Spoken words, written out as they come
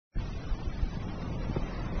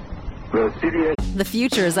The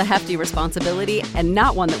future is a hefty responsibility and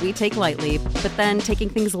not one that we take lightly. But then taking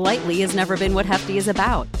things lightly has never been what Hefty is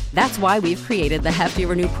about. That's why we've created the Hefty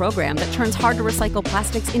Renew program that turns hard-to-recycle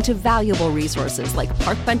plastics into valuable resources like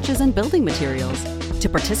park benches and building materials. To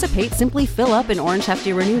participate, simply fill up an orange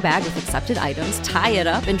Hefty Renew bag with accepted items, tie it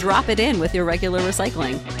up, and drop it in with your regular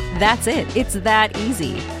recycling. That's it. It's that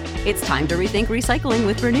easy. It's time to rethink recycling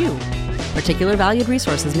with Renew. Particular valued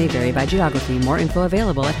resources may vary by geography. More info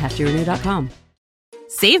available at heftyrenew.com.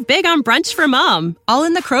 Save big on brunch for mom, all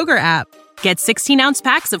in the Kroger app. Get 16-ounce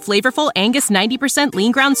packs of flavorful Angus 90%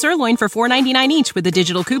 lean ground sirloin for $4.99 each with a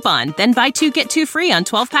digital coupon. Then buy 2, get 2 free on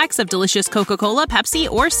 12 packs of delicious Coca-Cola, Pepsi,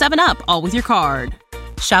 or 7-Up, all with your card.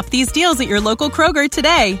 Shop these deals at your local Kroger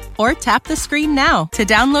today, or tap the screen now to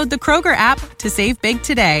download the Kroger app to save big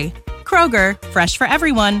today. Kroger, fresh for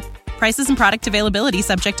everyone. Prices and product availability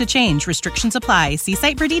subject to change. Restrictions apply. See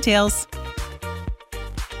site for details.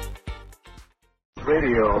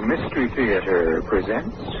 Radio Mystery Theater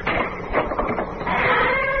presents...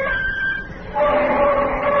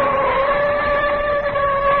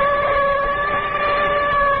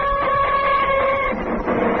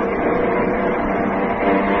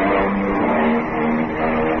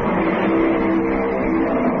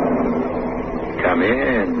 Come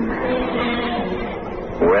in.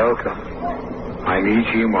 Welcome. I'm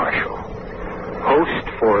E.G. Marshall, host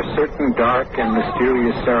for certain dark and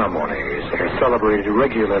mysterious ceremonies that are celebrated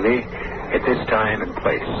regularly at this time and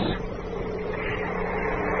place.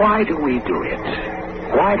 Why do we do it?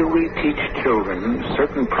 Why do we teach children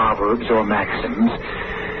certain proverbs or maxims,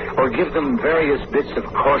 or give them various bits of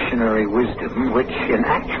cautionary wisdom which in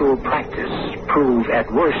actual practice prove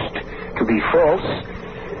at worst to be false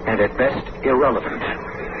and at best irrelevant?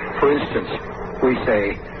 For instance, we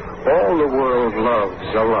say, all the world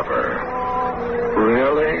loves a lover.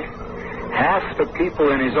 Really? Half the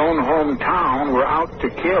people in his own hometown were out to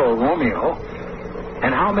kill Romeo.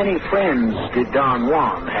 And how many friends did Don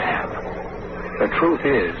Juan have? The truth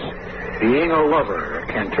is, being a lover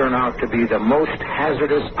can turn out to be the most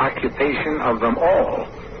hazardous occupation of them all.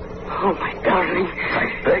 Oh, my darling.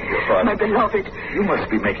 I beg your pardon. My beloved. You must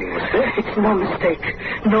be making a mistake. It's no mistake.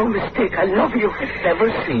 No mistake. I love you. I've never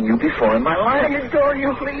seen you before in my life. I adore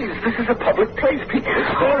you. Please, this is a public place. People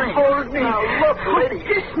are staring. Hold me. Now, look, lady.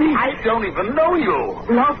 Kiss me. I don't even know you.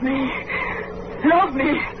 Love me. Love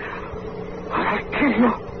me. Or I'll kill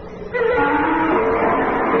you.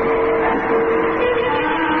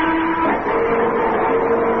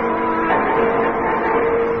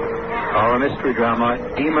 Our mystery drama,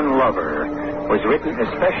 Demon Lover, was written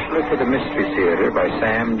especially for the Mystery Theater by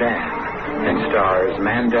Sam Dan and stars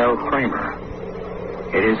Mandel Kramer.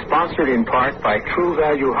 It is sponsored in part by True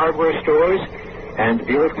Value Hardware Stores and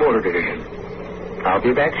Buick Motor Division. I'll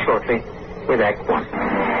be back shortly with Act One.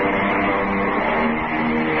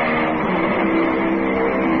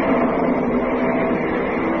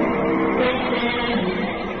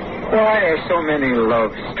 Why are so many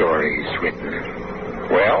love stories written?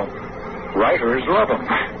 Well, writers love them.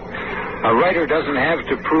 A writer doesn't have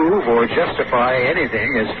to prove or justify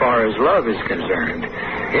anything as far as love is concerned.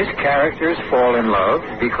 His characters fall in love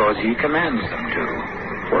because he commands them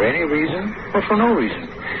to, for any reason or for no reason.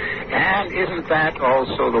 And isn't that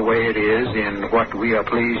also the way it is in what we are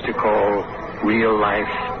pleased to call real life?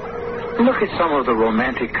 Look at some of the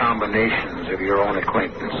romantic combinations of your own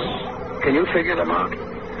acquaintance. Can you figure them out?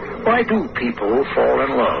 Why do people fall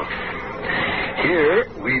in love? Here,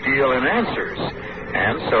 we deal in answers.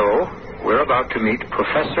 And so, we're about to meet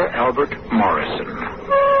Professor Albert Morrison.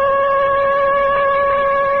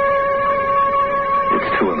 It's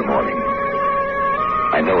 2 a.m.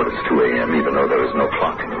 I know it is 2 a.m. even though there is no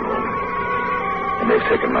clock in the room. And they've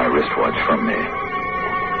taken my wristwatch from me.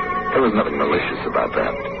 There was nothing malicious about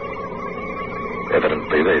that.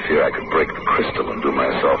 Evidently, they fear I could break the crystal and do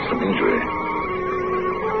myself some injury.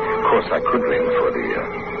 Of course, I could ring for the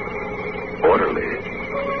orderly,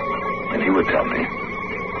 and he would tell me.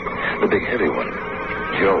 The big heavy one,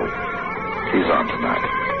 Joe, he's on tonight.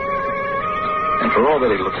 And for all that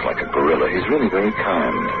he looks like a gorilla, he's really very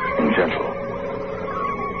kind and gentle.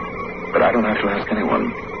 But I don't have to ask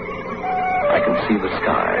anyone. I can see the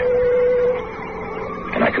sky.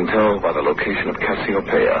 And I can tell by the location of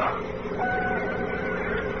Cassiopeia.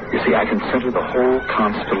 You see, I can center the whole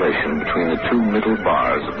constellation between the 2 middle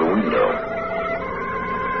bars of the window.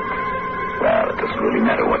 Well, it doesn't really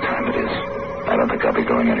matter what time it is. I don't think I'll be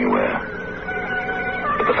going anywhere.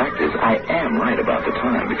 But the fact is, I am right about the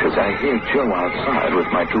time because I hear Joe outside with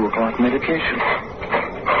my 2 o'clock medication.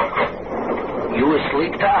 You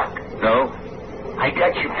asleep, Doc? No? I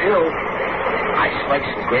got your pill. I sliced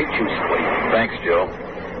some grape juice for you. Thanks, Joe.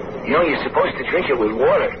 You know, you're supposed to drink it with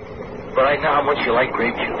water. But I know how much you like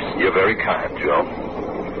grape juice. You're very kind, Joe.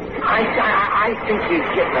 I think you're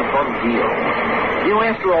getting a bum deal. You know,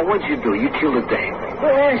 after all, what'd you do? You killed a dame.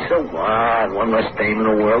 Well, so what? One less dame in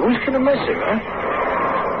the world. Who's going to miss her, huh?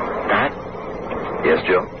 Doc? Yes,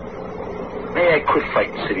 Joe? May I quit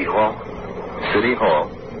fighting City Hall? City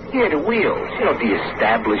Hall? Yeah, the wheels. You know, the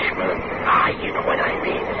establishment. You know what I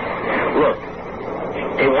mean. Look,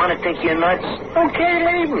 they want to think you're nuts? Okay,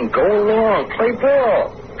 leave them. Go along. Play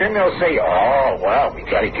ball. Then they'll say, oh, well, we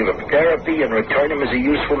got to give him therapy and return him as a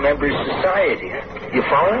useful member of society. You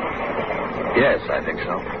follow? Yes, I think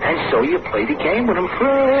so. And so you play the game with him for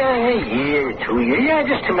a year or 2 years. Yeah,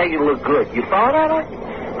 just to make it look good. You follow that?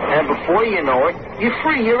 And before you know it, you're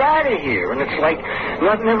free. You're out of here. And it's like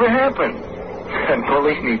nothing ever happened. And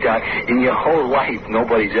believe me, Doc, in your whole life,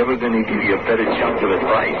 nobody's ever going to give you a better chunk of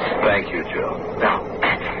advice. Thank you, Joe. Now,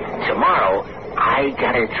 tomorrow, I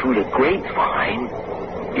got it through the grapevine.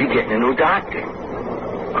 You're getting a new doctor.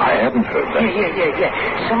 I hadn't heard that.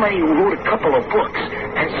 Yeah. Somebody who wrote a couple of books,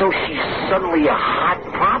 and so she's suddenly a hot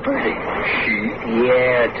property. She?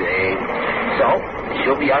 Yeah, Dave. So,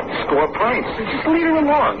 she'll be out to score points. So just lead her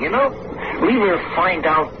along, you know? Leave her find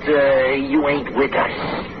out you ain't with us.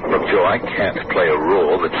 Look, Joe, I can't play a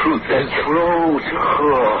role. The truth is... The truth.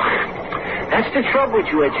 Oh. That's the trouble with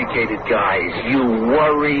you educated guys. You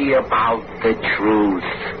worry about the truth.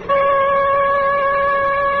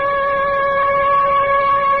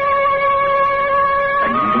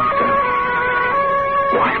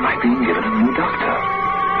 Why am I being given a new doctor?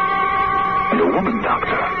 And a woman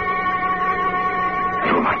doctor?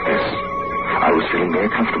 You know, like this, I was feeling very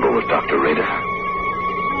comfortable with Dr. Rader.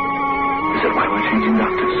 Is that why we're changing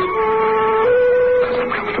doctors? Because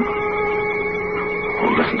I'm comfortable?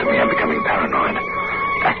 Oh, listen to me, I'm becoming paranoid.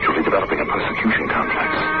 Actually developing a persecution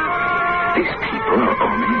complex. These people are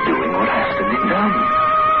only doing what has to be done.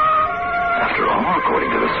 After all,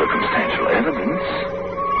 according to the circumstantial evidence...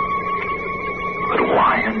 But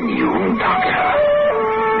why a new doctor?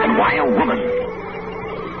 And why a woman?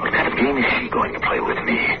 What kind of game is she going to play with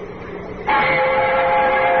me?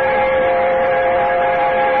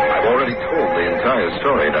 I've already told the entire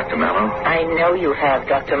story, Dr. Mallow. I know you have,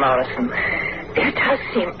 Dr. Morrison. It does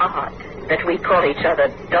seem odd that we call each other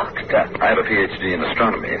doctor. I have a Ph.D. in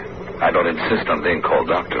astronomy. I don't insist on being called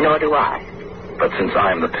doctor. Nor do I. But since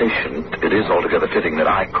I'm the patient, it is altogether fitting that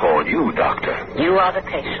I call you doctor. You are the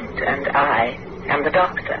patient, and I am the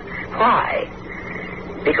doctor. Why?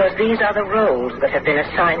 Because these are the roles that have been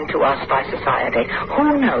assigned to us by society.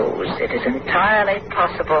 Who knows? It is entirely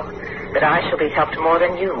possible that I shall be helped more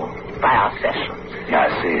than you by our sessions. Yeah,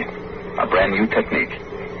 I see. A brand new technique.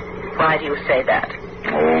 Why do you say that?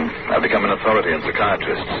 Oh, I've become an authority on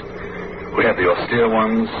psychiatrists. We have the austere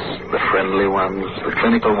ones, the friendly ones, the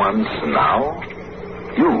clinical ones, and now,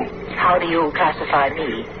 you. How do you classify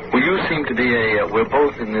me? Well, you seem to be we're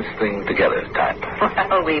both in this thing together type.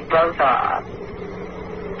 Well, we both are.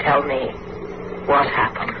 Tell me, what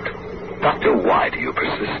happened? Doctor, why do you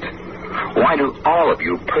persist? Why do all of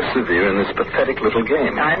you persevere in this pathetic little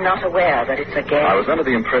game? I'm not aware that it's a game. I was under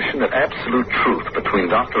the impression that absolute truth between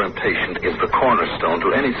doctor and patient is the cornerstone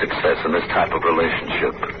to any success in this type of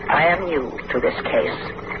relationship. I am new to this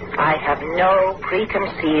case. I have no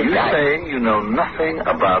preconceived... You say you know nothing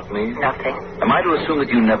about me? Nothing. Am I to assume that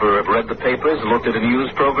you never have read the papers, looked at a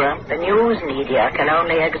news program? The news media can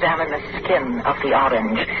only examine the skin of the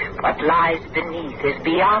orange. What lies beneath is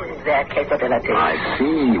beyond their capabilities. I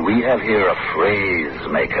see. We have here a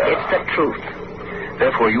phrase maker. It's the truth.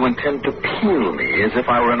 Therefore, you intend to peel me as if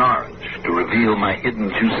I were an orange, to reveal my hidden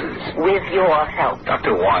juices. With your help.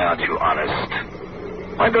 Doctor, why aren't you honest?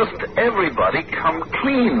 Why doesn't everybody come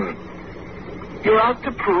clean? You're out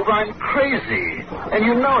to prove I'm crazy, and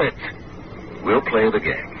you know it. We'll play the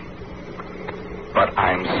game. But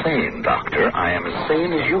I'm sane, Doctor. I am as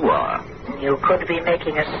sane as you are. You could be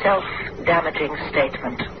making a self-damaging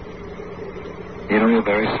statement. You know, you're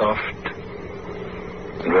very soft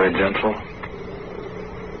and very gentle.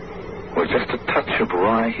 With just a touch of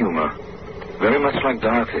wry humor. Very much like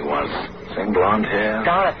Dorothy was. Same blonde hair.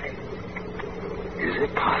 Dorothy? Is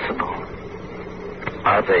it possible?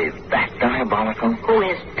 Are they that diabolical? Who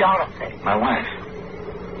is Dorothy? My wife.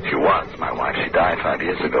 She was my wife. She died 5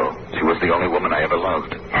 years ago. She was the only woman I ever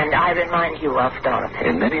loved. And I remind you of Dorothy.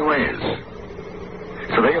 In many ways.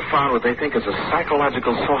 So they have found what they think is a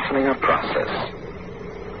psychological softening up process.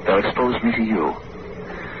 They'll expose me to you.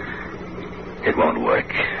 It won't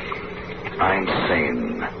work. I'm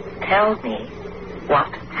sane. Tell me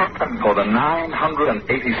what happened. For the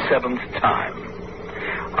 987th time,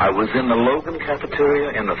 I was in the Logan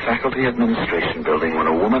cafeteria in the faculty administration building when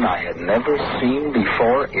a woman I had never seen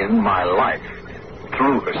before in my life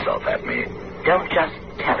threw herself at me. Don't just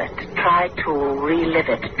tell it. Try to relive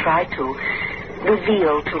it. Try to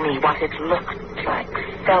reveal to me what it looked like,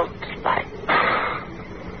 felt like.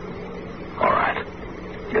 All right.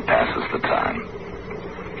 It passes the time.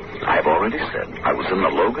 I've already said I was in the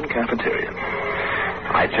Logan cafeteria.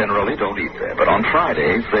 I generally don't eat there, but on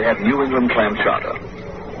Fridays they have New England clam chowder.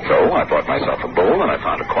 So I bought myself a bowl and I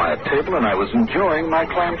found a quiet table and I was enjoying my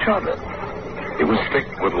clam chowder. It was thick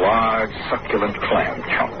with large, succulent clam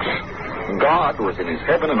chunks. God was in his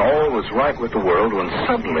heaven and all was right with the world when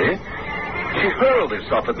suddenly she hurled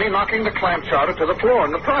herself at me, knocking the clam chowder to the floor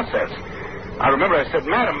in the process. I remember I said,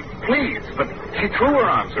 "Madam, please," but she threw her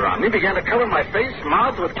arms around me, began to cover my face,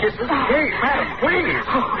 mouth with kisses. "Hey, madam, please."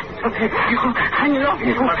 I love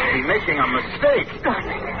you. You must be making a mistake.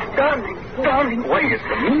 Darling. What is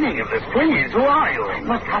the meaning of this? Please, who are you? I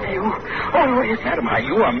must have you. Always.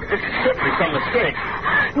 Madam, this is certainly some mistake.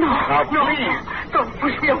 No. Now, please. Don't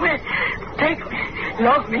push me away. Take me.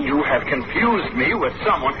 Love me. You have confused me with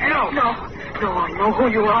someone else. No, I know who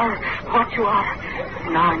you are, what you are.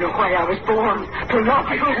 Now I know why I was born, to love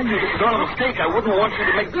you. I tell you, this is all a mistake. I wouldn't want you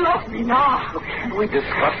to make... Love me now. Can we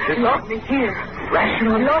discuss this? Love me here.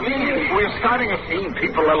 Rationally, love please. me. We're starting a scene.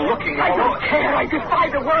 People are looking. I don't care. I defy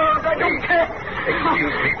the world. I don't care.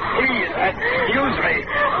 Excuse me. Please, excuse me.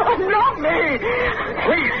 Love me.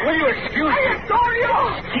 Please, will you excuse me? I adore you.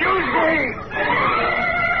 Excuse me.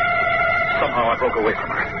 Somehow I broke away from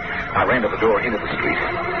her. I ran to the door into the street.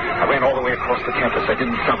 I ran all the way across the campus. I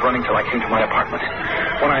didn't stop running till I came to my apartment.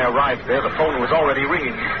 When I arrived there, the phone was already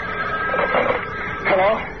ringing.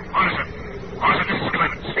 Hello? Arthur, this is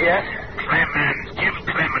Clemens. Yes? Clemens, Jim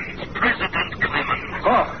Clemens, President Clemens.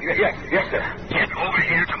 Oh, yes, sir. Get over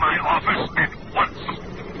here to my office at once.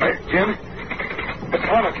 Jim? It's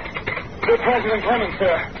Clemens. Good President Clemens,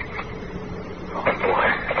 sir. Oh, boy.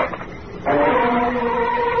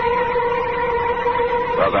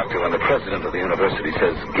 Well, Doctor, when the president of the university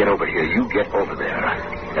says, get over here, you get over there.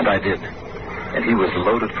 And I did. And he was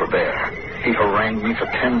loaded for bear. He harangued me for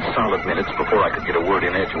 10 solid minutes before I could get a word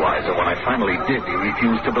in edgewise. And when I finally did, he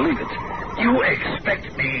refused to believe it. You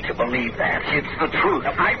expect me to believe that? It's the truth.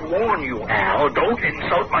 I warn you, Al, don't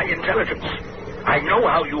insult my intelligence. I know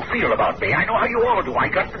how you feel about me. I know how you all do. I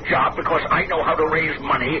got the job because I know how to raise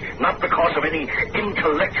money, not because of any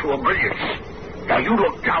intellectual brilliance. Now, you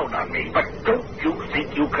look down on me, but don't you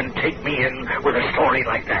think you can take me in with a story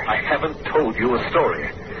like that? I haven't told you a story.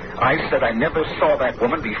 I said I never saw that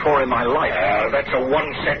woman before in my life. That's a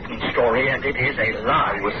one-sentence story, and it is a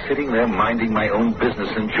lie. I was sitting there minding my own business,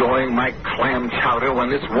 enjoying my clam chowder when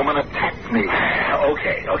this woman attacked me.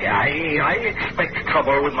 Okay. I expect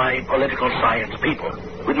trouble with my political science people,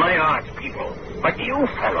 with my art people. But you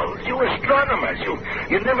fellows, you astronomers,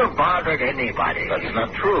 you never bothered anybody. That's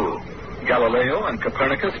not true. Galileo and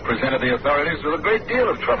Copernicus presented the authorities with a great deal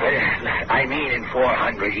of trouble. I mean in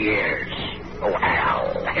 400 years. Oh,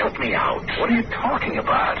 Al, help me out. What are you talking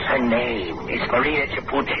about? Her name is Maria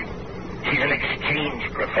Chapuchin. She's an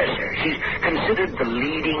exchange professor. She's considered the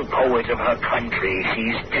leading poet of her country.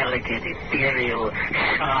 She's delicate, ethereal,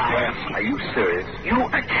 shy. Well, are you serious? You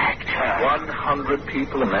attacked her. 100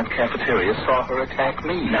 people in that cafeteria saw her attack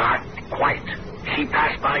me. Not quite. She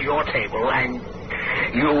passed by your table and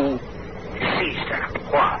you seized her.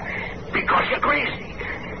 Why? Because you're crazy.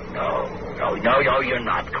 No, you're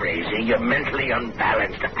not crazy. You're mentally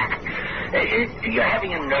unbalanced. You're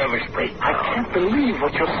having a nervous breakdown. I can't believe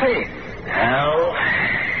what you're saying. Well,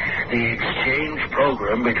 the exchange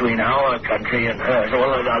program between our country and hers,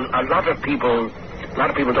 well, a lot of people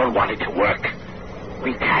don't want it to work.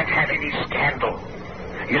 We can't have any scandal.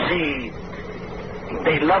 You see,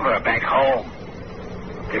 they love her back home.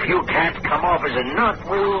 If you can't come off as a nut,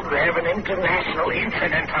 we'll have an international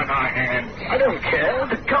incident on our hands. I don't care.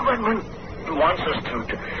 The government wants us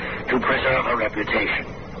to preserve her reputation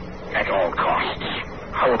at all costs.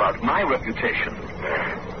 How about my reputation?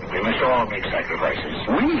 We must all make sacrifices.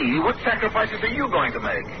 We? What sacrifices are you going to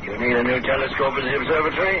make? You need a new telescope at the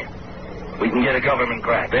observatory? We can get a government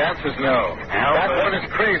grant. The answer's no. That woman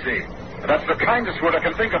is crazy. That's the kindest word I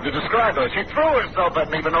can think of to describe her. She threw herself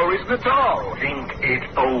at me for no reason at all. Think it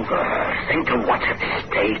over. Think of what's at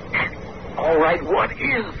stake. All right, what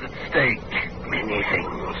is at stake? Many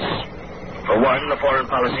things. For one, the foreign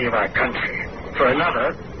policy of our country. For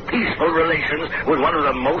another, peaceful relations with one of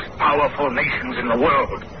the most powerful nations in the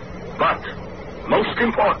world. But, most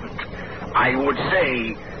important, I would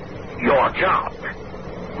say, your job.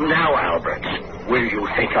 Now, Albert, will you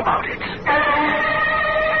think about it?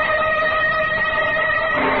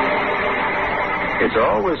 It's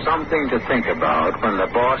always something to think about when the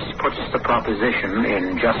boss puts the proposition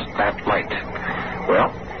in just that light.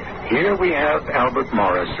 Well, here we have Albert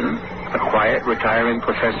Morrison, a quiet, retiring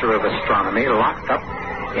professor of astronomy, locked up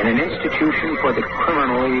in an institution for the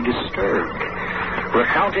criminally disturbed,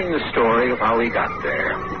 recounting the story of how he got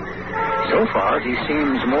there. So far, he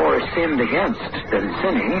seems more sinned against than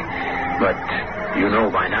sinning, but you know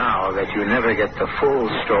by now that you never get the full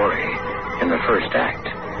story in the first act.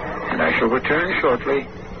 And I shall return shortly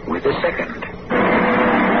with the second.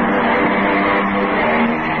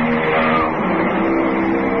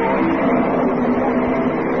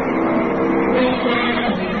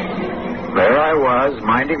 There I was,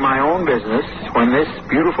 minding my own business, when this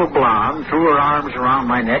beautiful blonde threw her arms around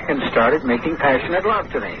my neck and started making passionate love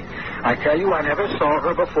to me. I tell you, I never saw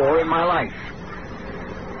her before in my life.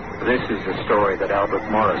 This is the story that Albert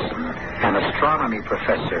Morrison, an astronomy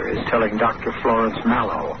professor, is telling Dr. Florence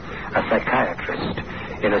Mallow, a psychiatrist,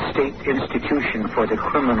 in a state institution for the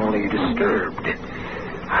criminally disturbed.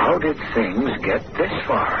 How did things get this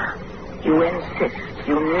far? You insist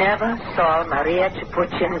you never saw Maria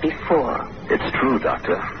Chapuchin before. It's true,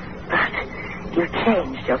 Doctor. But you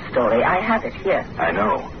changed your story. I have it here. I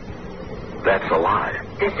know. That's a lie.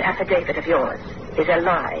 This affidavit of yours is a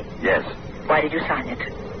lie. Yes. Why did you sign it?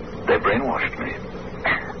 They brainwashed me.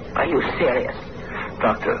 Are you serious?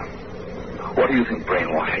 Doctor, what do you think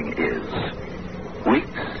brainwashing is?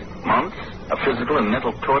 Weeks? Months? Of physical and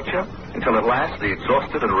mental torture? Until at last the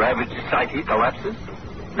exhausted and ravaged psyche collapses?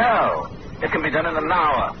 No. It can be done in an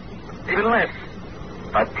hour. Even less.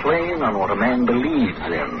 By playing on what a man believes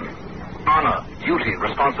in. Honor, duty,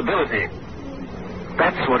 responsibility.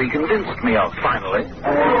 That's what he convinced me of, finally.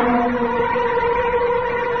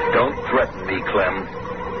 Don't threaten me, Clem.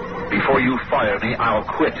 Before you fire me, I'll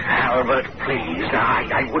quit. Albert, please.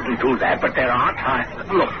 I wouldn't do that, but there are times...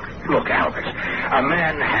 Look, Albert. A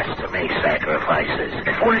man has to make sacrifices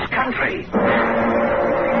for his country.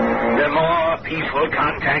 The more peaceful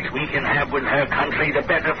contact we can have with her country, the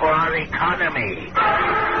better for our economy.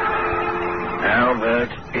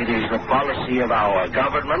 Albert, it is the policy of our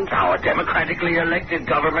government, our democratically elected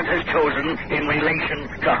government has chosen in relation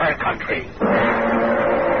to her country.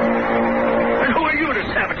 And who are you to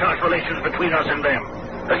sabotage relations between us and them?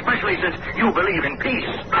 Especially since you believe in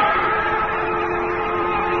peace.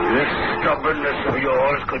 This stubbornness of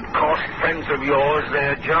yours could cost friends of yours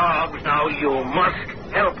their jobs. Now you must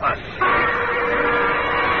help us.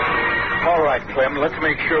 All right, Clem, let's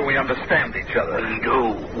make sure we understand each other.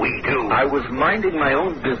 We do. I was minding my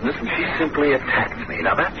own business, and she simply attacked me.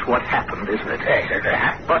 Now, that's what happened, isn't it?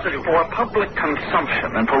 But for public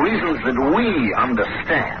consumption, and for reasons that we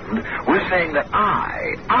understand, we're saying that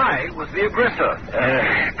I was the aggressor.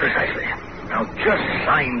 Precisely. Now, just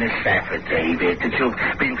sign this affidavit that you've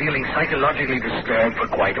been feeling psychologically disturbed for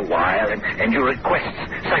quite a while, and you request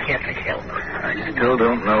psychiatric help. I still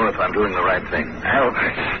don't know if I'm doing the right thing.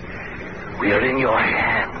 Albert, we are in your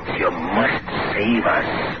hands. You must save us.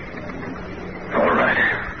 All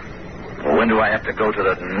right. Well, when do I have to go to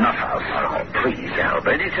the Nuff House? Oh, please,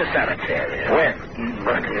 Albert. It's a sanitarium. When?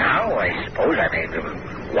 But now, I suppose. I mean,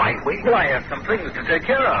 why wait? Well, I have some things to take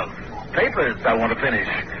care of. Papers I want to finish.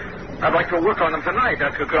 I'd like to work on them tonight.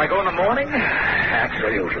 Could I go in the morning?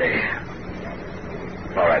 Absolutely.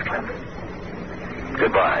 All right, Clem.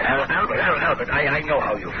 Goodbye. Albert, I know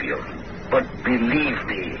how you feel. But believe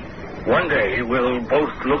me, one day we'll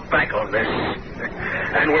both look back on this,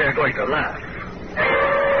 and we're going to laugh.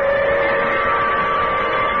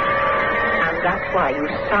 And that's why you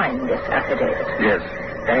signed this affidavit? Yes.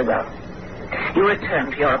 Very well. You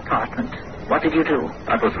returned to your apartment. What did you do?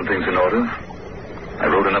 I put some things in order. I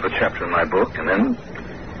wrote another chapter in my book, and then...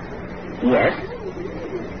 Yes?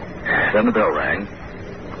 Then the bell rang.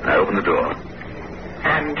 I opened the door.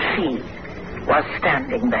 And she was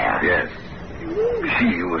standing there? Yes.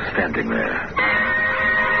 She was standing there.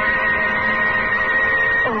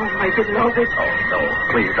 Oh, my beloved. Oh, no.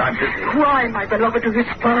 Please, I'm busy. Why, my beloved, do you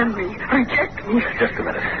spurn me? Reject me? Just a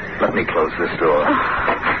minute. Let me close this door.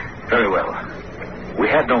 Very well. We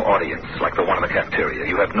had no audience like the one in the cafeteria.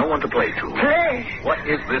 You have no one to play to. Play? What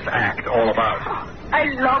is this act all about? I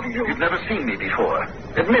love you. You've never seen me before.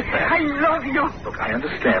 Admit that. I love you. Look, I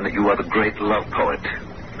understand that you are the great love poet.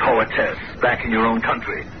 Poetess back in your own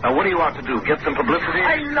country. Now, what do you want to do? Get some publicity?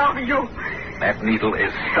 I love you. That needle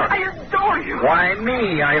is stuck. I adore you. Why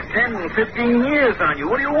me? I have 10, 15 years on you.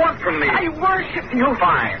 What do you want from me? I worship you.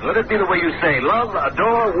 Fine. Let it be the way you say. Love,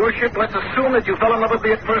 adore, worship. Let's assume that you fell in love with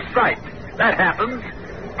me at first sight. That happens.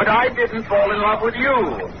 But I didn't fall in love with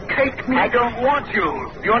you. Take me. I don't want you.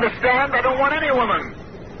 Do you understand? I don't want any woman.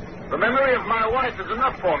 The memory of my wife is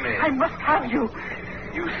enough for me. I must have you.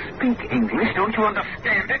 You speak English. Don't you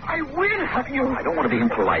understand it? I will have you. I don't want to be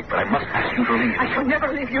impolite, but I must ask you to leave. I shall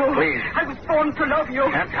never leave you. Please. I was born to love you.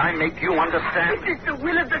 Can't I make you understand? It is the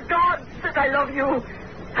will of the gods that I love you.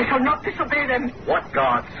 I shall not disobey them. What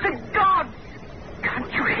gods? The gods.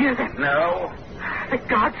 Can't you hear them? No. The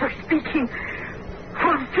gods are speaking.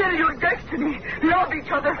 Fulfill your destiny. Love each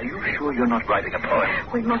other. Are you sure you're not writing a poem?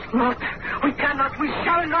 We must not. We cannot. We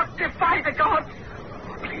shall not defy the gods.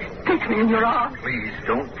 Please, take me in your arms. Please,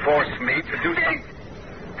 don't force me to do something.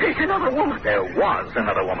 There's another woman. There was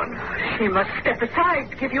another woman. She must step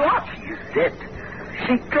aside, give you up. She is dead.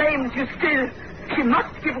 She claims you still. She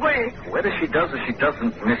must give way. Whether she does or she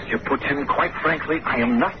doesn't, Mr. Puchin, quite frankly, I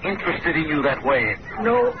am not interested in you that way.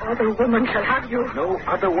 No other woman shall have you. No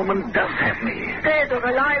other woman does have me. Dead or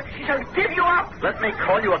alive, she shall give you up. Let me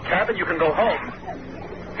call you a cab and you can go home.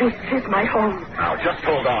 This is my home. Now, just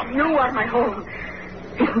hold on. You are my home.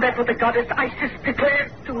 Isn't that what the goddess Isis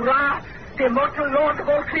declared to Ra, the immortal lord of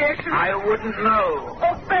all creation? I wouldn't know.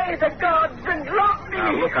 Obey the gods and love me.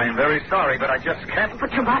 Now, look, I'm very sorry, but I just can't.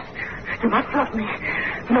 But you must. You must love me.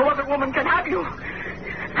 No other woman can have you.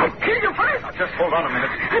 I'll kill you first. Now, just hold on a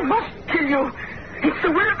minute. I must kill you. It's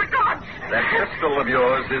the will of the gods. That pistol of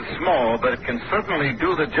yours is small, but it can certainly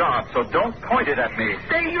do the job, so don't point it at me.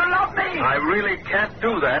 Say you love me. I really can't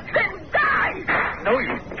do that. Then die. No,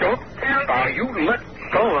 you don't. Now, you let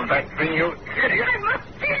go of that thing, you idiot. I must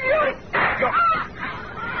kill you.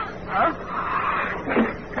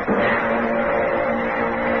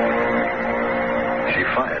 She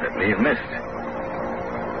fired at me and missed.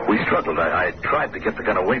 We struggled. I tried to get the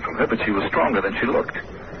gun away from her, but she was stronger than she looked.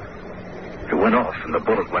 It went off, and the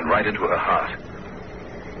bullet went right into her heart.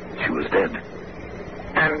 She was dead.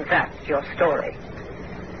 And that's your story.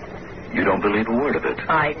 You don't believe a word of it?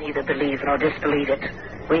 I neither believe nor disbelieve it.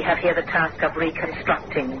 We have here the task of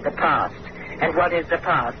reconstructing the past. And what is the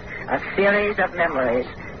past? A series of memories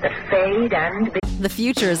that fade and... The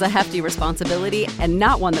future is a hefty responsibility and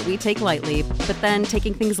not one that we take lightly. But then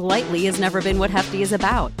taking things lightly has never been what Hefty is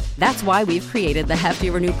about. That's why we've created the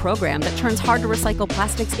Hefty Renew program that turns hard-to-recycle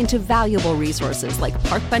plastics into valuable resources like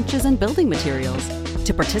park benches and building materials.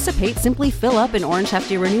 To participate, simply fill up an orange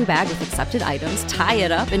Hefty Renew bag with accepted items, tie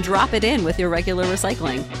it up, and drop it in with your regular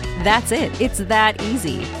recycling. That's it. It's that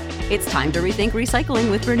easy. It's time to rethink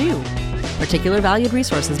recycling with Renew. Particular valued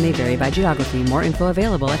resources may vary by geography. More info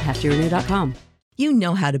available at heftyrenew.com. You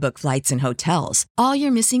know how to book flights and hotels. All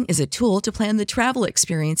you're missing is a tool to plan the travel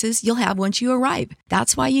experiences you'll have once you arrive.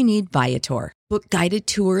 That's why you need Viator. Book guided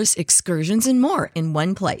tours, excursions, and more in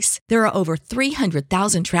one place. There are over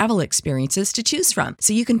 300,000 travel experiences to choose from,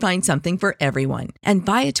 so you can find something for everyone. And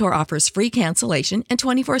Viator offers free cancellation and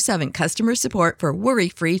 24/7 customer support for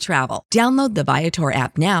worry-free travel. Download the Viator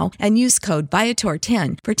app now and use code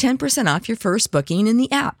Viator10 for 10% off your first booking in the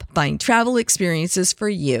app. Find travel experiences for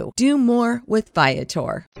you. Do more with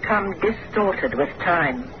Viator. Become distorted with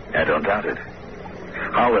time. I don't doubt it.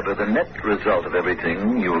 However, the net result of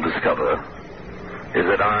everything you'll discover is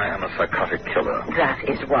that I am a psychotic killer. That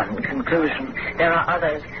is one conclusion. There are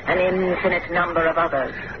others, an infinite number of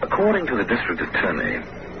others. According to the district attorney,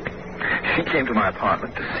 she came to my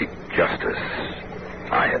apartment to seek justice.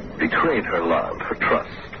 I had betrayed her love, her trust.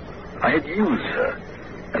 I had used her,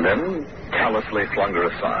 and then callously flung her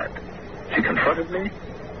aside. She confronted me,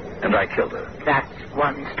 and I killed her. That's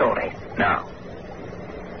one story. Now,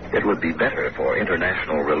 it would be better for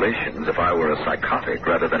international relations if I were a psychotic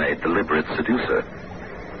rather than a deliberate seducer.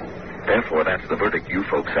 Therefore, that's the verdict you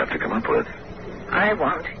folks have to come up with. I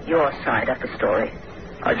want your side of the story.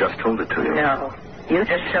 I just told it to you. No, you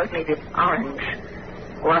just showed me the orange.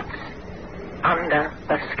 What's under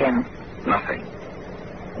the skin? Nothing.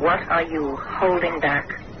 What are you holding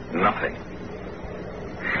back? Nothing.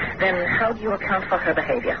 Then how do you account for her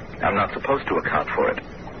behavior? I'm not supposed to account for it.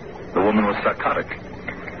 The woman was psychotic.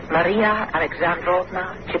 Maria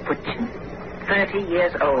Alexandrovna Chipuchin, 30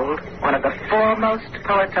 years old, one of the foremost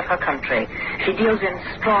poets of her country. She deals in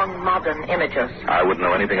strong modern images. I wouldn't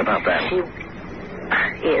know anything about that. She was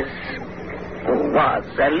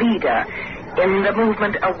a leader in the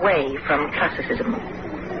movement away from classicism.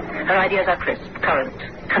 Her ideas are crisp, current,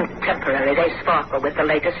 contemporary. They sparkle with the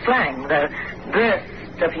latest slang, the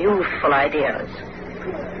burst of youthful ideas.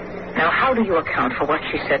 Now, how do you account for what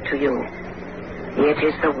she said to you? It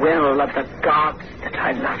is the will of the gods that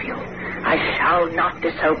I love you. I shall not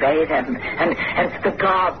disobey them. And the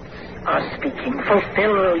gods are speaking.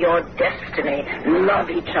 Fulfill your destiny.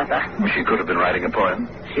 Love each other. She could have been writing a poem.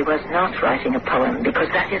 She was not writing a poem because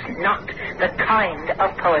that is not the kind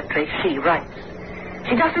of poetry she writes.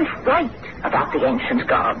 She doesn't write about the ancient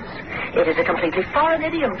gods. It is a completely foreign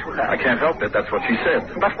idiom to her. I can't help it. That's what she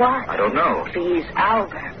said. But why? I don't know. Please,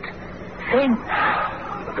 Albert, think.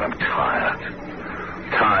 Look, I'm tired.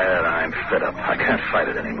 I'm fed up. I can't fight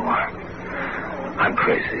it anymore. I'm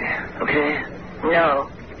crazy, okay? No,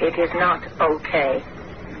 it is not okay.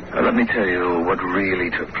 Let me tell you what really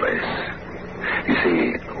took place. You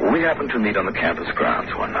see, we happened to meet on the campus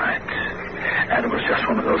grounds one night. And it was just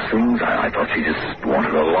one of those things. I thought she just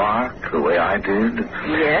wanted a lark the way I did.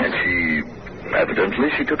 Yes? And evidently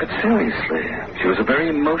she took it seriously. She was a very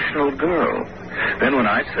emotional girl. Then when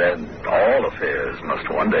I said all affairs must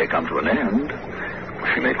one day come to an end,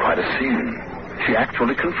 she made quite a scene. She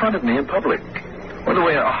actually confronted me in public. Well, the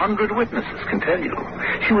way 100 witnesses can tell you.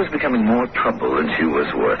 She was becoming more trouble than she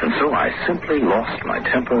was worth, and so I simply lost my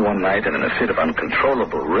temper one night, and in a fit of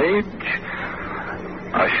uncontrollable rage,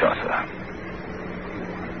 I shot her.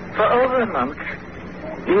 For over a month,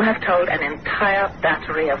 you have told an entire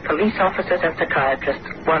battery of police officers and psychiatrists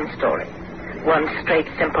one story. One straight,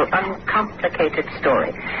 simple, uncomplicated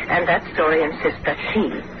story. And that story insists that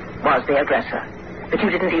she was the aggressor. That you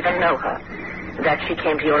didn't even know her. That she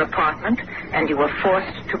came to your apartment and you were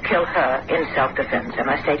forced to kill her in self-defense. Am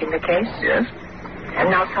I stating the case? Yes. And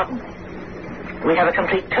now suddenly, we have a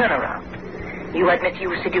complete turnaround. You admit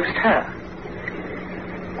you seduced her.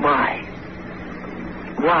 Why?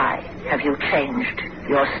 Why have you changed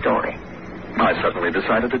your story? I suddenly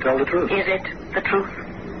decided to tell the truth. Is it the truth?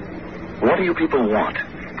 What do you people want?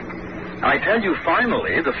 I tell you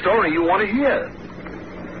finally the story you want to hear.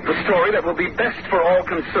 The story that will be best for all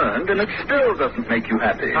concerned, and it still doesn't make you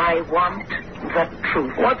happy. I want the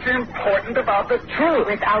truth. What's important about the truth?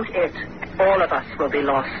 Without it, all of us will be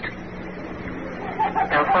lost.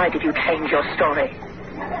 Now, why did you change your story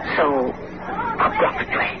so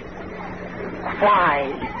abruptly? Why?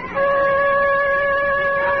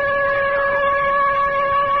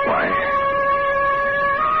 Why?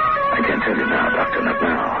 I can't tell you now, Doctor, not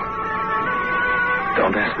now.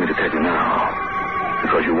 Don't ask me to tell you now.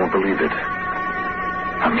 Because you won't believe it.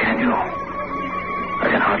 How can you? I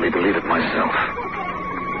can hardly believe it myself.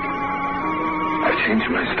 I've changed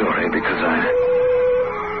my story because I've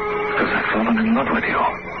fallen in love with you.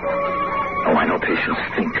 Oh, I know patients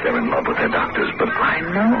think they're in love with their doctors, but I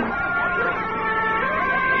know.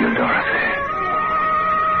 You're Dorothy.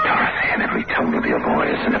 Dorothy in every tone of your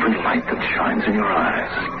voice and every light that shines in your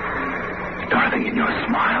eyes. Dorothy in your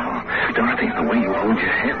smile. Dorothy in the way you hold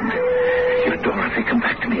your head. You're Dorothy, come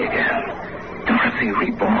back to me again. Dorothy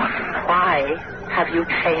reborn. Why have you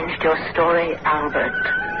changed your story, Albert?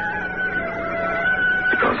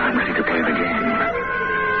 Because I'm ready to play the game.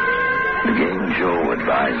 The game Joe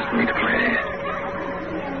advised me to play.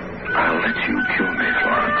 I'll let you cure me,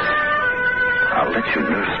 Florence. I'll let you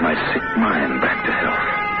nurse my sick mind back to health.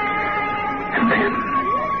 And then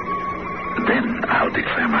I'll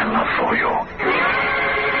declare my love for you.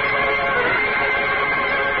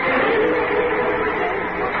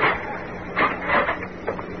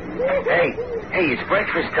 Hey, it's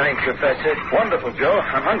breakfast time, Professor. Wonderful, Joe.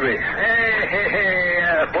 I'm hungry.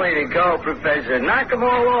 Hey, way to go, Professor. Knock them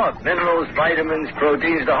all off. Minerals, vitamins,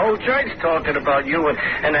 proteins, the whole joint's talking about you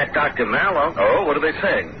and that Dr. Mallow. Oh, what are they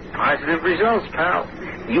saying? Positive results, pal.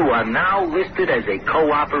 You are now listed as a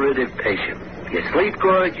cooperative patient. You sleep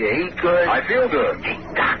good, you eat good. I feel good. Hey,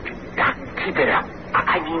 Doc, keep it up.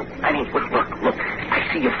 I mean, look. I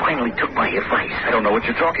see you finally took my advice. I don't know what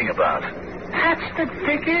you're talking about. That's the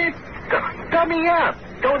ticket. Dummy up.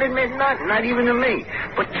 Don't admit nothing, not even to me.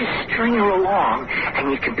 But just string her along,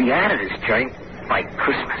 and you could be out of this joint by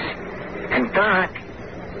Christmas. And Doc,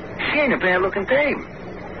 she ain't a bad-looking dame.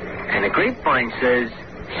 And the grapevine says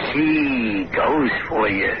she goes for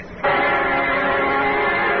you.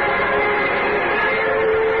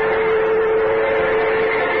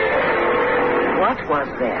 What was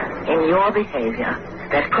there in your behavior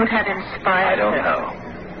that could have inspired I don't her? know.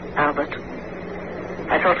 Albert,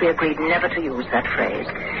 I thought we agreed never to use that phrase.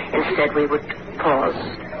 Instead, we would pause,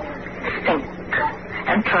 think,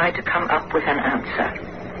 and try to come up with an answer.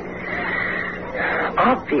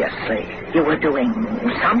 Obviously, you were doing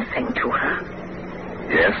something to her.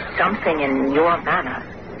 Yes? Something in your manner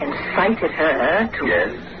incited her to...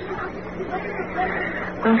 Yes?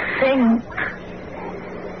 Well, think.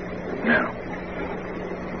 No.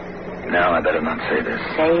 No, I better not say this.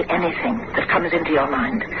 Say anything that comes into your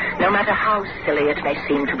mind, no matter how silly it may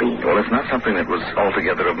seem to be. Well, it's not something that was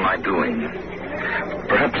altogether of my doing.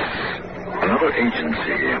 Perhaps another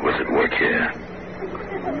agency was at work here.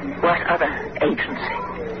 What other agency?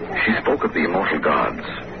 She spoke of the immortal gods.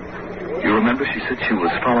 You remember she said she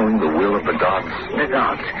was following the will of the gods? The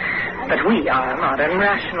gods. But we are modern,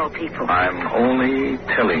 rational people. I'm only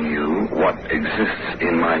telling you what exists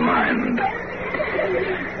in my mind.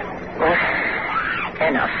 Well,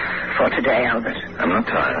 enough for today, Albert. I'm not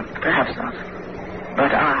tired. Perhaps not.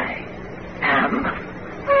 But I am.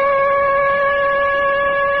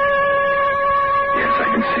 Yes, I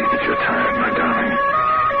can see that you're tired, my darling.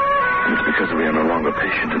 And it's because we are no longer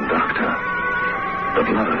patient and doctor, but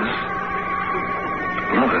lovers.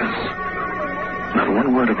 Lovers. Not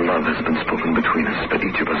one word of love has been spoken between us, but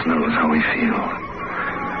each of us knows how we feel.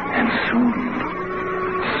 And soon,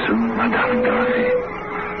 my darling Dorothy,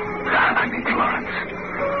 I mean Florence,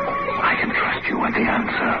 I can trust you with the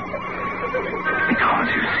answer.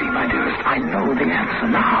 Because, you see, my dearest, I know the answer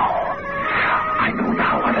now. I know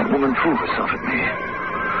now why that woman threw herself at me.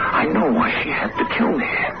 I know why she had to kill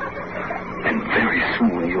me. And very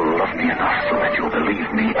soon you'll love me enough so that you'll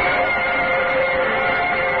believe me.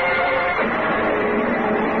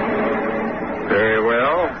 Very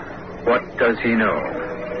well. What does he know?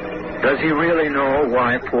 Does he really know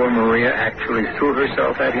why poor Maria actually threw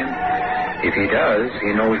herself at him? If he does,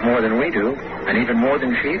 he knows more than we do, and even more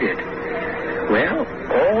than she did. Well,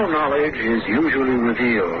 all knowledge is usually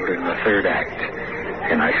revealed in the third act,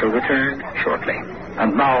 and I shall return shortly.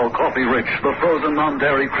 And now, Coffee Rich, the frozen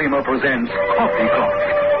non-dairy creamer, presents Coffee Talk.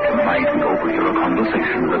 Tonight we overhear a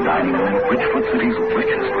conversation in the dining room of Richford City's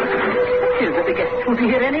richest residents. Here's the guest will be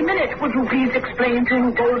here any minute. Would you please explain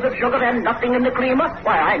 2 bowls of sugar and nothing in the creamer?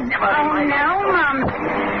 Why, I never... Oh, no, Mom.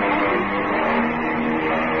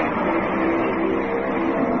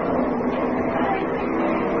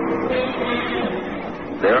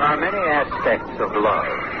 There are many aspects of love,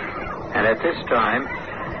 and at this time,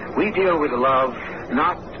 we deal with love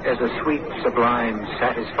not as a sweet, sublime,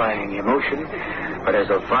 satisfying emotion, but as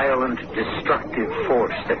a violent, destructive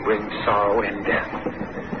force that brings sorrow and death.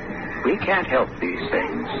 We can't help these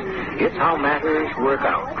things. It's how matters work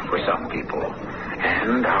out for some people,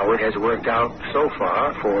 and how it has worked out so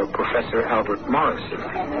far for Professor Albert Morrison.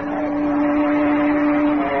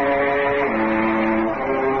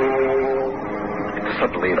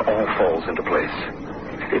 Suddenly it all falls into place.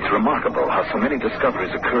 It's remarkable how so many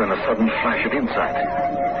discoveries occur in a sudden flash of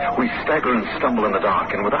insight. We stagger and stumble in the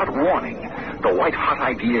dark, and without warning, the white-hot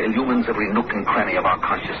idea illumines every nook and cranny of our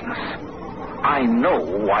consciousness. I know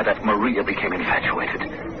why that Maria became infatuated.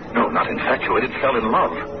 No, not infatuated, fell in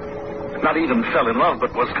love. Not even fell in love,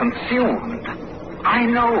 but was consumed. I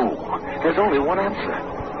know. There's only one answer.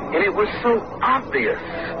 And it was so obvious.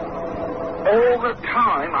 All the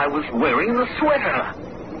time I was wearing the sweater.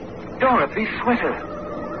 Dorothy's sweater.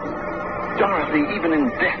 Dorothy, even in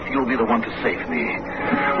death, you'll be the one to save me.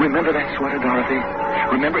 Remember that sweater, Dorothy?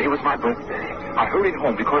 Remember, it was my birthday. I hurried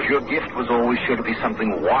home because your gift was always sure to be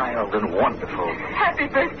something wild and wonderful. Happy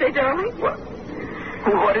birthday, darling.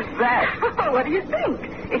 What is that? What do you think?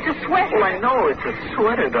 It's a sweater. Well, I know it's a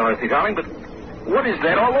sweater, Dorothy, darling, but what is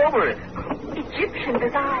that all over it? Egyptian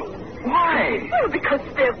design. Why? Well, because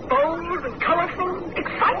they're bold and colorful,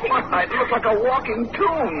 exciting. Why, it looks like a walking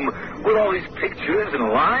tomb with all these pictures and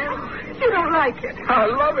lines. You don't like it. I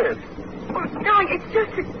love it. Well, darling, it's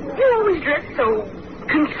just that you always dress so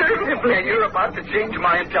conservatively. And you're about to change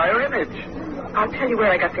my entire image. I'll tell you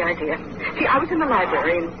where I got the idea. See, I was in the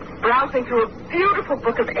library and browsing through a beautiful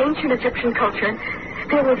book of ancient Egyptian culture.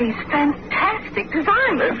 There were these fantastic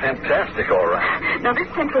designs. They're fantastic, all right. Now, this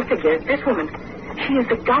central figure, this woman, she is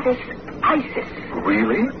the goddess Isis.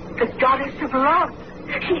 Really? The goddess of love.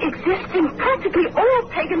 She exists in practically all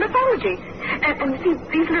pagan mythology. And see,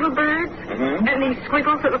 these little birds, and these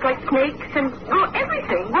squiggles that look like snakes, and, well,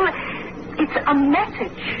 everything. Well, it's a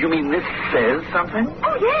message. You mean this says something?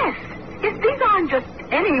 Oh, yes. Yes, these aren't just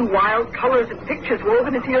any wild colors and pictures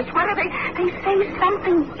woven into your sweater. They say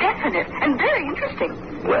something definite and very interesting.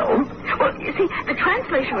 Well? Well, you see, the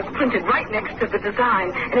translation was printed right next to the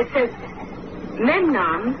design, and it says,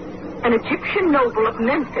 Memnon, an Egyptian noble of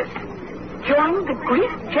Memphis, joined the Greek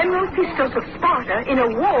general Phistos of Sparta in a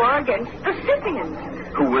war against the Scythians.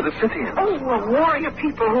 Who were the Scythians? Oh, a warrior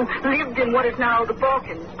people who lived in what is now the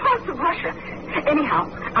Balkans, parts of Russia. Anyhow,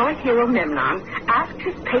 our hero Memnon asked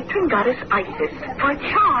his patron goddess Isis for a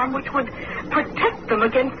charm which would protect them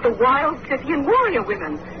against the wild Scythian warrior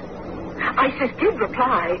women. Isis did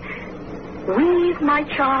reply, weave my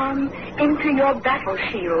charm into your battle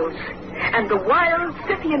shields, and the wild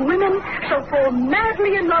Scythian women shall fall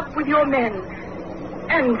madly in love with your men.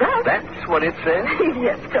 And thus... That's what it says?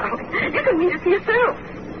 Yes, darling. You can read it for yourself.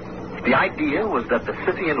 The idea was that the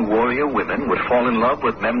Scythian warrior women would fall in love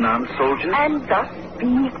with Memnon's soldiers? And thus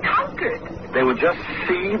be conquered. They would just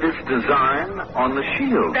see this design on the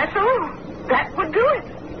shield. That's all. That would do it.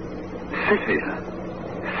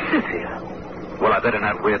 Cynthia. Well, I better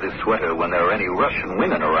not wear this sweater when there are any Russian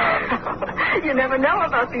women around. You never know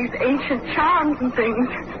about these ancient charms and things.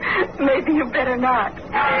 Maybe you better not.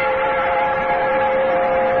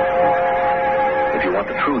 If you want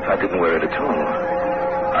the truth, I didn't wear it at all.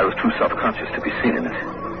 I was too self-conscious to be seen in it.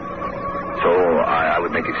 So I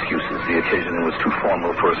would make excuses. The occasion was too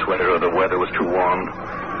formal for a sweater, or the weather was too warm.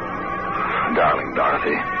 Darling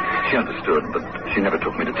Dorothy. She understood, but she never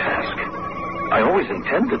took me to task. I always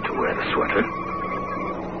intended to wear the sweater.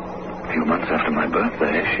 A few months after my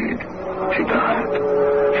birthday, she died.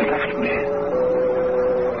 She left me.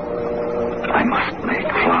 I must make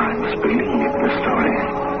Florence believe the story.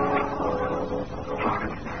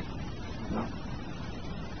 Florence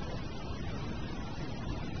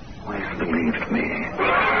always believed me.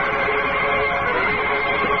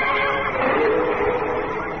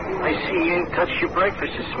 I see you ain't touched your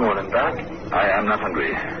breakfast this morning, Doc. I am not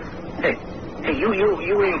hungry. Hey,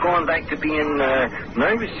 you ain't going back to being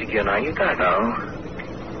nervous again, are you, Doc? No.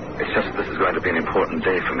 It's just this is going to be an important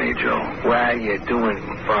day for me, Joe. Well, you're doing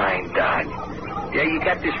fine, Doc. Yeah, you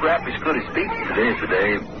got this rap as good as beat. Today is the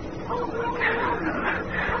day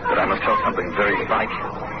that I must tell something very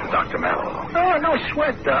vital to Dr. Mallow. Oh, no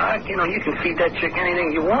sweat, Doc. You know, you can feed that chick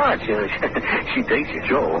anything you want. She dates you.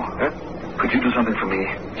 Joe, could you do something for me?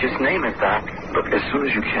 Just name it, Doc. Look, as soon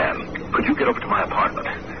as you can, could you get over to my apartment?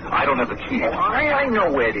 I don't have the key. Oh, I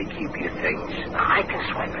know where they keep your things. I can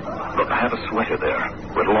swipe it. Look, I have a sweater there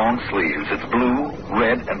with long sleeves. It's blue,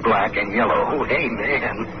 red, and black, and yellow. Oh, hey,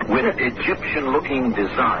 man. With Egyptian-looking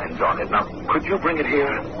designs on it. Now, could you bring it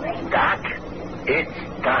here? Doc, it's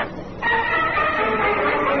done.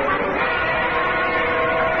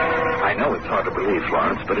 I know it's hard to believe,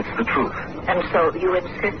 Florence, but it's the truth. And so you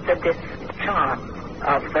insist that this charm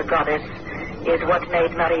of the goddess is what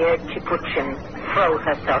made Maria Chipuchin throw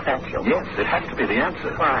herself at you? Yes, it has to be the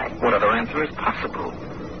answer. Why? What other answer is possible?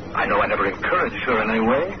 I know I never encouraged her in any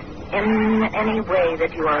way. In any way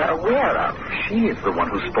that you are aware of? She is the one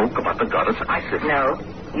who spoke about the goddess Isis. No,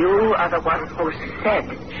 you are the one who said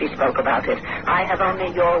she spoke about it. I have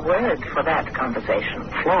only your word for that conversation.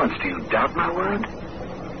 Florence, do you doubt my word?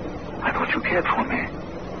 I thought you cared for me.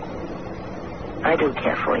 I do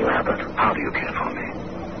care for you, Albert. How do you care for me?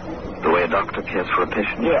 The way a doctor cares for a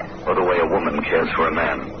patient? Yes. Or the way a woman cares for a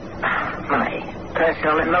man? My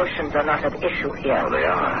personal emotions are not at issue here. Oh, they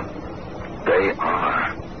are. They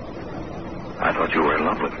are. I thought you were in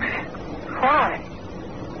love with me. Why?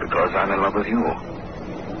 Because I'm in love with you.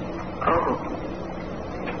 Oh.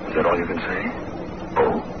 Is that all you can say?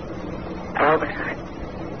 Oh? Albert,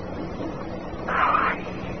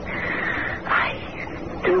 I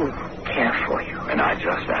do care for you. And I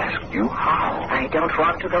just asked you how. I don't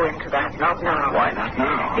want to go into that. Not now. Why not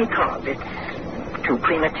now? Because it's too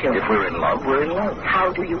premature. If we're in love, we're in love.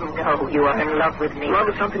 How do you know you are in love with me? Love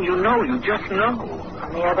is something you know. You just know.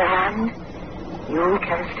 On the other hand, you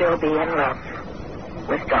can still be in love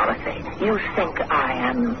with Dorothy. You think I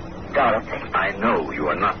am Dorothy. I know you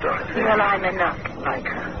are not Dorothy. Well, I'm enough like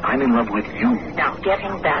her. I'm in love with you. Now,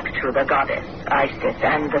 getting back to the goddess, Isis,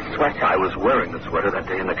 and the sweater. I was wearing the sweater that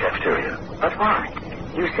day in the cafeteria. But why?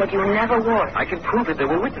 You said you never wore it. I can prove it. There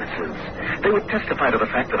were witnesses. They would testify to the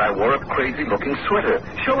fact that I wore a crazy-looking sweater.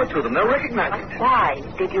 Show it to them. They'll recognize it. Why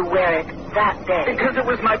did you wear it that day? Because it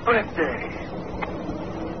was my birthday.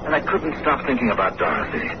 And I couldn't stop thinking about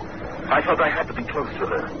Dorothy. I felt I had to be close to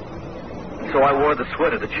her. And so I wore the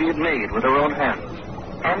sweater that she had made with her own hands.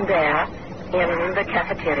 And there, in the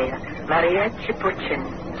cafeteria, Maria Chipuchin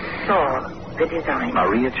saw the design.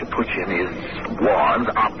 Maria Chipuchin was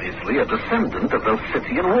obviously a descendant of those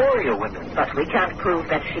Scythian warrior women. But we can't prove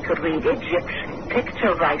that she could read Egyptian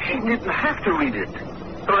picture writing. She didn't have to read it.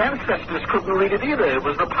 Her ancestors couldn't read it either. It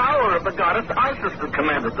was the power of the goddess Isis that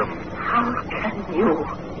commanded them. How can you,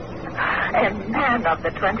 a man of the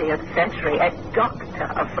 20th century, a doctor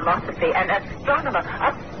of philosophy, an astronomer,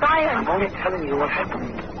 a science... I'm only telling you what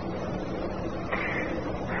happened.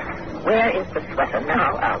 Where is the sweater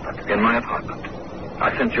now, Albert? In my apartment.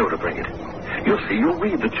 I sent Joe to bring it. You'll see. You'll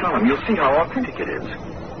read the charm. You'll see how authentic it is.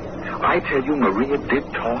 I tell you, Maria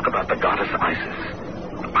did talk about the goddess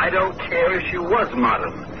Isis. I don't care if she was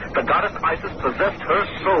modern. The goddess Isis possessed her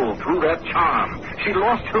soul through that charm. She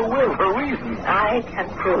lost her will, her reason. I can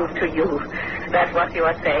prove to you that what you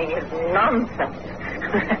are saying is nonsense.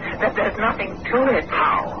 That there's nothing to it.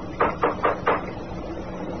 How?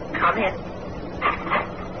 Come in.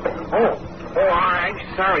 Oh, I'm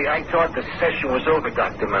sorry. I thought the session was over,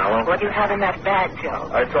 Dr. Mallow. What do you have in that bag, Joe?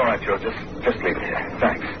 It's all right, Joe. Just leave it here.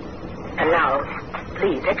 Thanks. And now,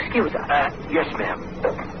 please, excuse us. Yes, ma'am.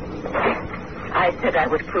 I said I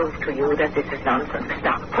would prove to you that this is nonsense.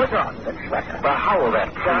 Now, put on the sweater. But how will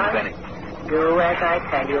that prove any... Do as I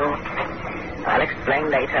tell you. I'll explain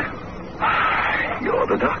later. You're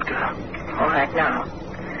the doctor. All right, now.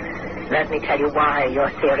 Let me tell you why your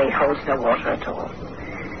theory holds no water at all.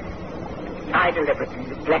 I deliberately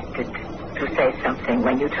neglected to say something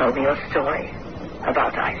when you told me your story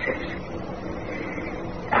about Isis.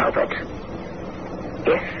 Albert,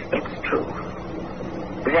 if it's true,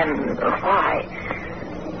 then why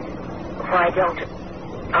don't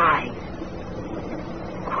I...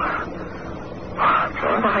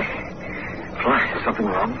 Florence, is something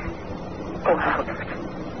wrong? Oh, Albert.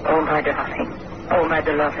 Oh, my darling. Oh, my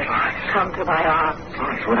beloved. Come to my arms.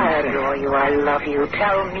 Florence, what I adore you. I love you.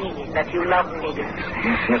 Tell me that you love me.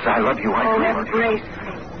 Yes, I love you. I do. Embrace me.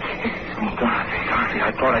 Kiss me. Dorothy,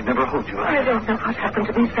 I thought I'd never hold you. I don't know what happened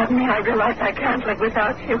to me suddenly. I realize I can't live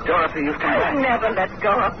without you. Dorothy, you've come back. Never let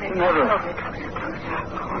go of me. Never. Hold me closer, closer.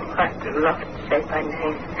 Oh, my beloved, say my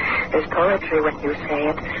name. There's poetry when you say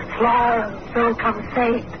it. Florence, so come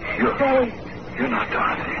say it. Say it. You're not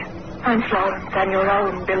Dorothy. I'm Florence, and your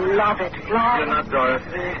own beloved Florence. You're not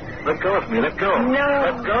Dorothy. Let go of me. Let go. No.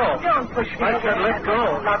 Let go. Don't push me. I said let go.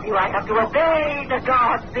 I love you. I have to obey the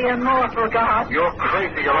gods, the immortal gods. You're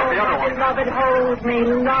crazy. You're the other one. Beloved, hold me.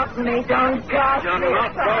 Love me. Don't guard You're me.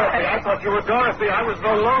 not Dorothy. I thought you were Dorothy. I was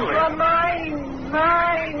so lonely. You're mine.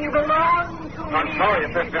 Mine. You belong to me. I'm sorry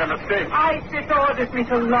if there's been a mistake. Isis orders me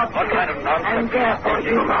to love you. What kind of nonsense? And therefore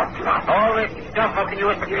you must love me. All this stuff, how can you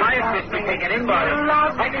as a psychiatrist be taken in by it?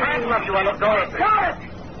 Love I can't love you. I love Dorothy. Dorothy!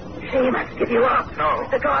 She must give you up. No.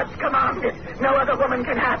 The gods command it. No other woman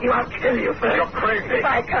can have you. I'll kill you first. You're crazy. If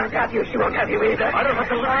I can't have you, she won't have you either. I don't have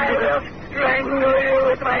to listen I to will strangle you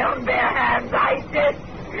with my own bare hands. Isis,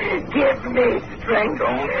 give me strength.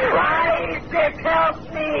 Don't. Isis, help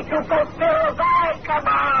me to fulfill thy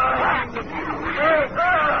command.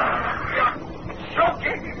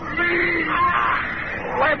 Choking me.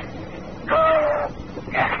 Let's go.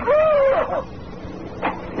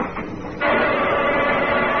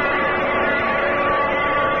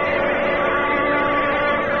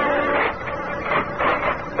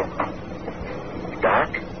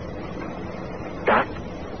 Doc,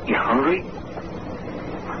 you hungry?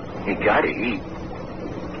 You gotta eat.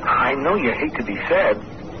 I know you hate to be fed.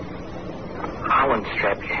 I'll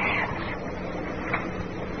unstrap your hands.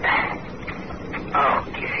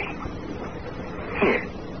 Okay. Here.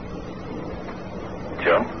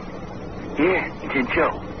 Joe? Yeah, it's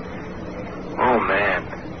Joe. Oh, man.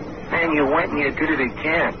 Man, you went and you did it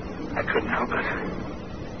again. I couldn't help it.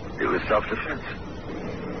 It was self-defense.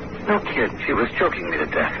 No kidding. She was choking me to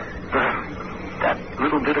death. That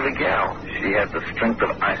little bit of a gal. She had the strength of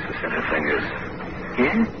Isis in her fingers.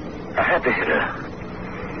 Yeah? I had to hit her.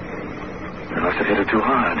 I must have hit her too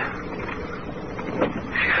hard.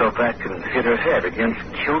 She fell back and hit her head against...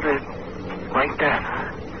 Killed her like that.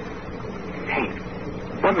 Hey,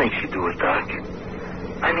 what makes you do it, Doc?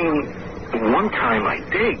 I mean, one time I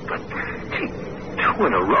did, but gee, 2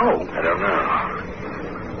 in a row. I don't know.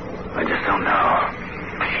 I just don't know.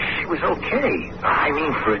 She was okay. I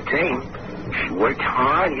mean, for a dame. She worked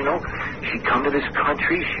hard, you know. She come to this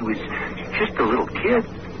country. She was just a little kid.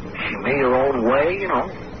 She made her own way, you know.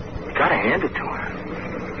 Gotta hand it to her.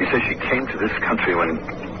 You say she came to this country when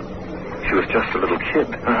she was just a little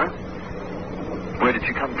kid? Huh? Where did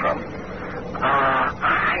she come from?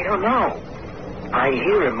 I don't know. I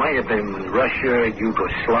hear it might have been Russia,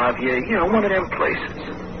 Yugoslavia, you know, one of them places.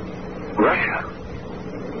 Russia?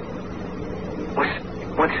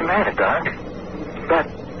 What's the matter, Doc?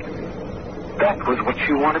 That was what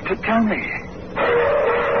she wanted to tell me.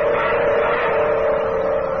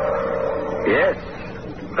 Yes,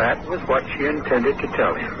 that was what she intended to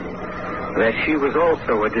tell him. That she was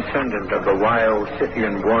also a descendant of the wild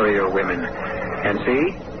Scythian warrior women. And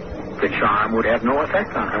see, the charm would have no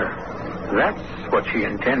effect on her. That's what she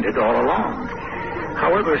intended all along.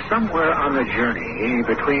 However, somewhere on the journey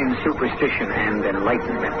between superstition and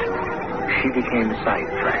enlightenment, she became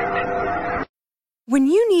sidetracked. When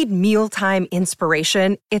you need mealtime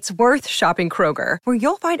inspiration, it's worth shopping Kroger, where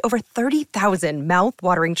you'll find over 30,000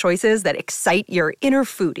 mouth-watering choices that excite your inner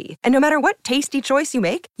foodie. And no matter what tasty choice you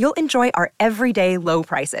make, you'll enjoy our everyday low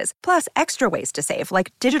prices, plus extra ways to save,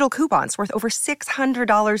 like digital coupons worth over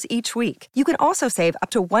 $600 each week. You can also save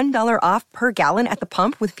up to $1 off per gallon at the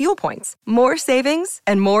pump with fuel points. More savings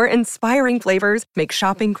and more inspiring flavors make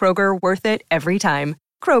shopping Kroger worth it every time.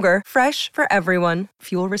 Kroger, fresh for everyone.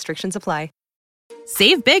 Fuel restrictions apply.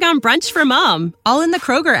 Save big on brunch for mom, all in the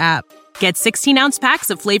Kroger app. Get 16-ounce packs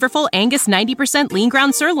of flavorful Angus 90% lean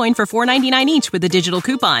ground sirloin for $4.99 each with a digital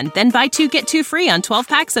coupon. Then buy 2, get 2 free on 12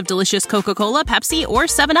 packs of delicious Coca-Cola, Pepsi, or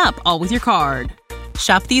 7-Up, all with your card.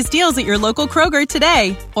 Shop these deals at your local Kroger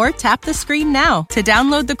today, or tap the screen now to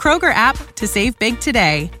download the Kroger app to save big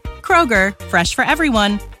today. Kroger, fresh for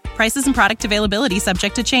everyone. Prices and product availability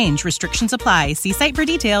subject to change. Restrictions apply. See site for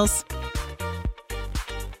details.